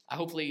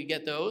 Hopefully you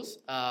get those.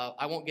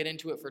 I won't get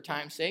into it for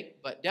time's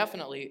sake, but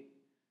definitely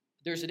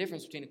there's a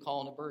difference between a call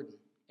and a burden.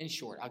 In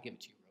short, I'll give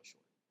it to you real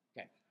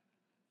short.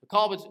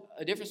 Okay.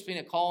 A difference between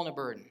a call and a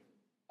burden.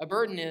 A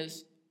burden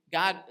is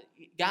God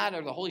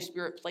or the Holy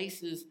Spirit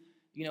places,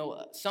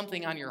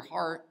 something on your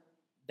heart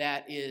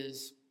that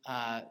is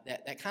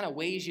that kind of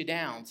weighs you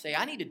down. Say,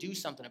 I need to do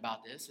something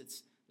about this.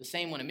 It's the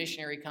same when a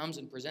missionary comes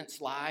and presents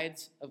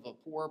slides of a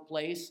poor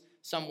place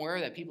somewhere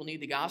that people need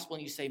the gospel,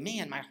 and you say,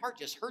 man, my heart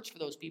just hurts for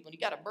those people, and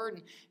you got a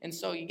burden. And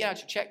so you get out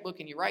your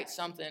checkbook and you write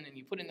something and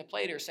you put it in the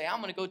plate, or say,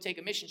 I'm going to go take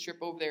a mission trip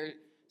over there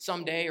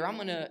someday, or I'm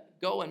going to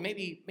go and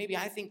maybe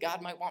I think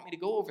God might want me to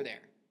go over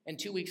there. And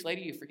 2 weeks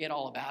later you forget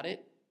all about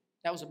it.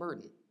 That was a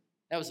burden.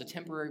 That was a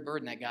temporary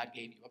burden that God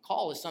gave you. A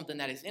call is something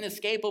that is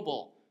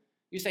inescapable.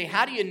 You say,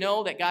 how do you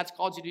know that God's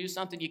called you to do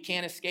something? You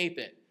can't escape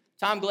it.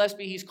 Tom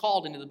Gillespie, he's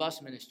called into the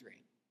bus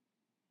ministry.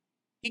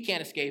 He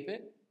can't escape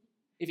it.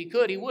 If he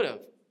could, he would have.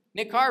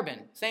 Nick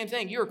Carbon, same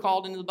thing. You were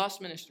called into the bus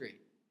ministry.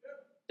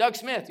 Doug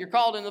Smith, you're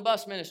called into the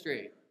bus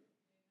ministry.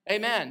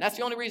 Amen. That's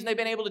the only reason they've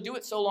been able to do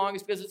it so long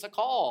is because it's a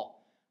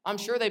call. I'm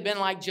sure they've been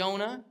like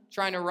Jonah,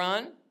 trying to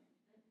run.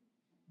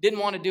 Didn't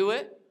want to do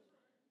it.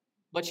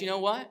 But you know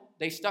what?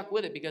 They stuck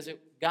with it because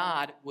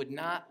God would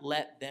not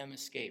let them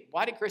escape.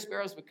 Why did Chris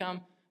Barrows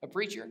become a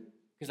preacher?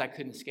 Because I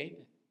couldn't escape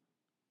it.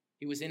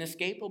 It was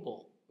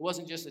inescapable. It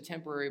wasn't just a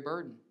temporary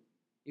burden.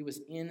 It was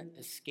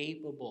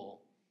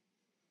inescapable.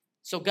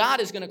 So God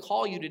is going to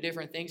call you to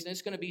different things, and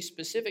it's going to be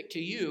specific to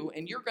you,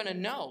 and you're going to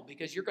know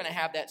because you're going to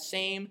have that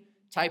same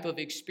type of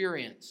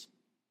experience.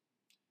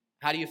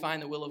 How do you find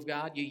the will of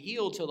God? You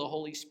yield to the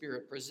Holy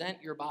Spirit.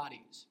 Present your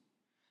bodies.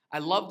 I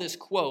love this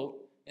quote,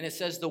 and it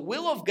says, the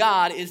will of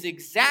God is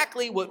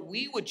exactly what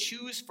we would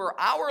choose for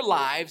our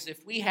lives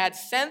if we had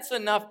sense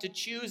enough to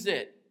choose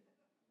it.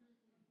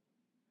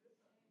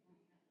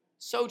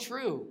 So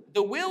true.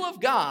 The will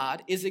of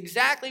God is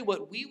exactly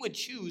what we would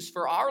choose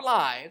for our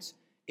lives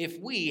if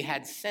we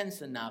had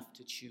sense enough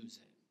to choose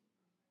it.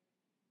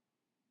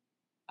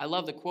 I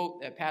love the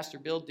quote that Pastor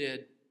Bill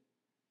did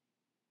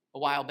a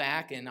while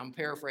back, and I'm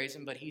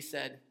paraphrasing, but he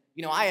said,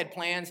 I had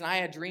plans and I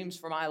had dreams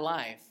for my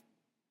life,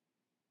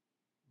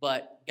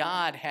 but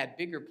God had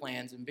bigger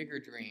plans and bigger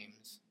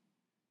dreams,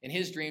 and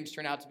his dreams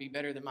turned out to be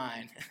better than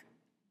mine.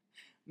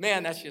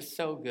 Man, that's just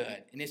so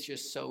good, and it's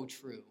just so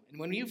true. And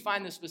when you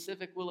find the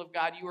specific will of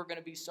God, you are going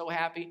to be so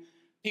happy.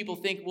 People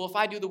think, well, if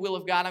I do the will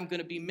of God, I'm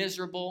going to be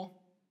miserable.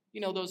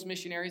 Those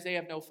missionaries, they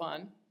have no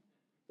fun.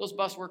 Those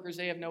bus workers,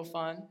 they have no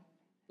fun.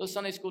 Those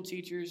Sunday school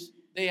teachers,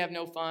 they have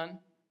no fun.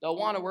 The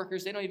Awana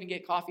workers, they don't even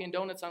get coffee and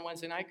donuts on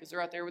Wednesday night because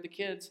they're out there with the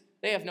kids.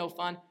 They have no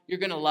fun. You're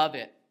going to love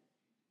it.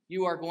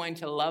 You are going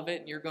to love it,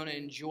 and you're going to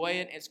enjoy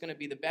it. It's going to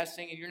be the best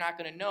thing, and you're not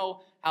going to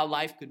know how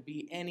life could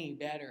be any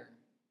better.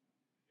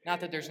 Not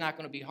that there's not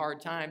going to be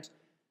hard times,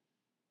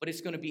 but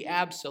it's going to be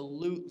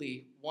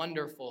absolutely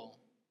wonderful.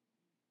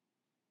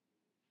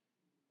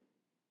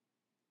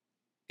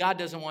 God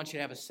doesn't want you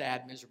to have a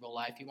sad, miserable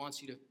life. He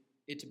wants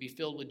it to be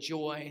filled with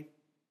joy.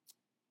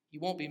 You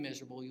won't be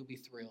miserable. You'll be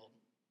thrilled.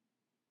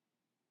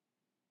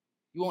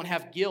 You won't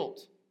have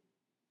guilt.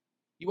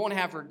 You won't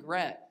have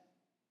regret.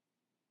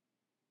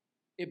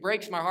 It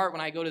breaks my heart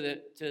when I go to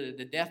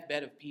the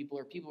deathbed of people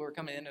or people who are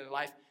coming into their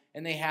life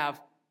and they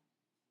have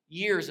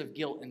years of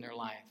guilt in their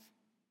life.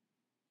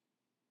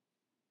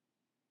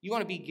 You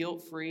want to be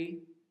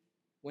guilt-free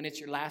when it's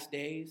your last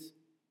days?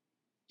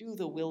 Do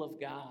the will of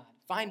God.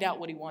 Find out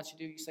what he wants you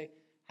to do. You say,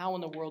 how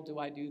in the world do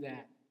I do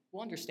that?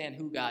 Well, understand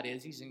who God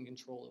is. He's in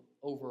control of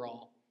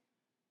overall.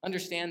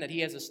 Understand that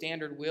he has a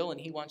standard will and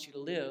he wants you to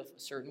live a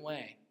certain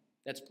way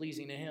that's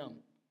pleasing to him.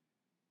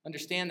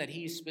 Understand that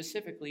he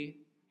specifically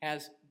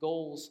has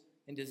goals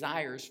and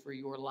desires for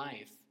your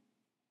life.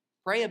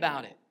 Pray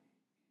about it.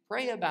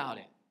 Pray about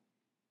it.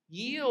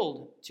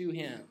 Yield to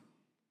him.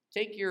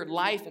 Take your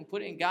life and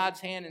put it in God's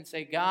hand and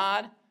say,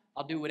 God,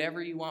 I'll do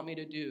whatever you want me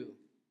to do.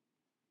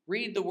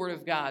 Read the Word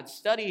of God.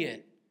 Study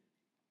it.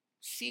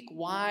 Seek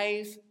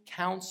wise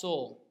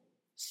counsel.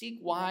 Seek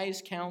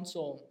wise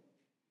counsel.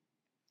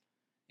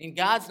 And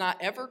God's not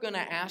ever going to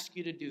ask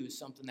you to do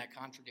something that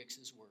contradicts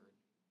his word.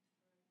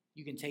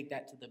 You can take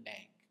that to the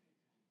bank.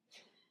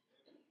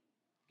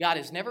 God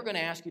is never going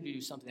to ask you to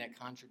do something that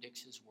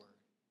contradicts his word.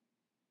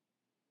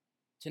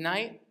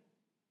 Tonight,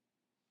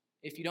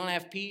 if you don't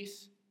have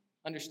peace,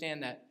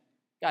 understand that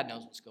God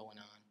knows what's going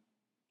on.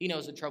 He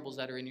knows the troubles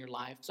that are in your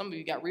life. Some of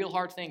you got real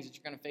hard things that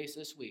you're going to face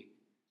this week.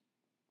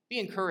 Be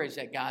encouraged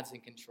that God's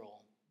in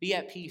control. Be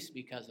at peace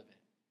because of it.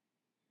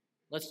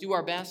 Let's do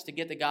our best to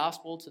get the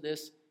gospel to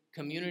this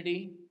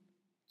community,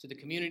 to the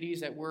communities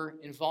that we're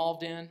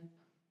involved in,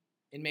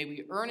 and may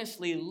we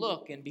earnestly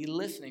look and be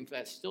listening for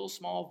that still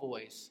small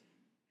voice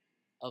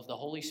of the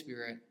Holy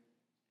Spirit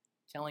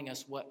telling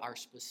us what our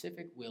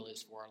specific will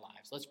is for our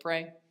lives. Let's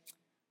pray,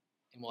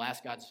 and we'll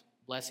ask God's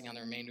blessing on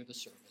the remainder of the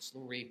service.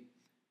 Lord, we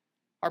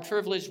are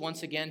privileged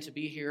once again to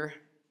be here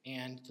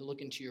and to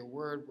look into your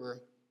word. We're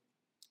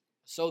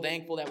so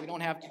thankful that we don't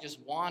have to just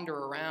wander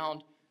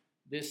around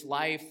this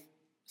life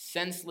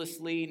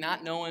senselessly,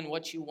 not knowing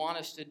what you want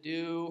us to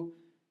do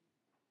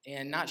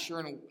and not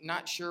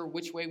sure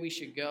which way we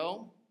should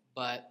go,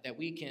 but that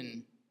we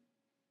can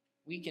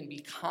be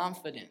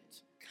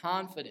confident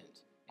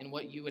in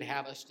what you would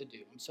have us to do.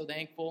 I'm so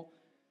thankful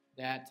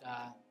that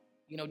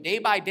day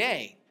by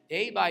day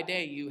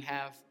you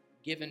have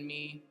given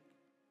me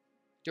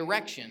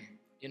direction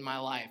in my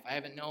life. I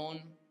haven't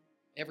known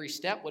every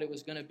step what it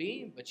was going to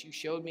be, but you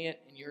showed me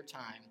it in your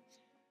time.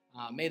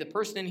 May the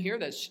person in here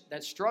that's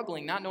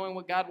struggling, not knowing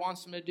what God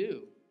wants them to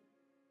do,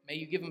 may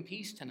you give them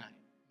peace tonight.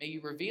 May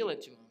you reveal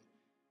it to them.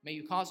 May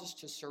you cause us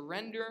to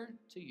surrender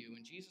to you.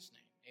 In Jesus'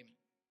 name, amen.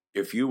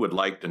 If you would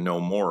like to know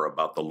more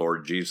about the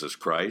Lord Jesus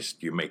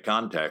Christ, you may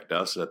contact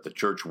us at the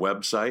church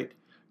website,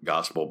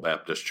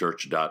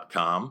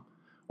 gospelbaptistchurch.com,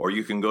 or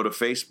you can go to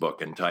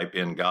Facebook and type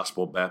in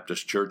Gospel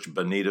Baptist Church,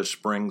 Bonita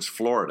Springs,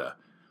 Florida.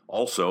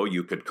 Also,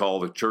 you could call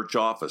the church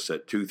office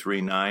at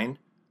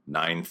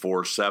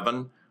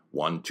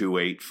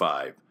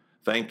 239-947-1285.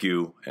 Thank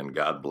you, and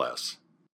God bless.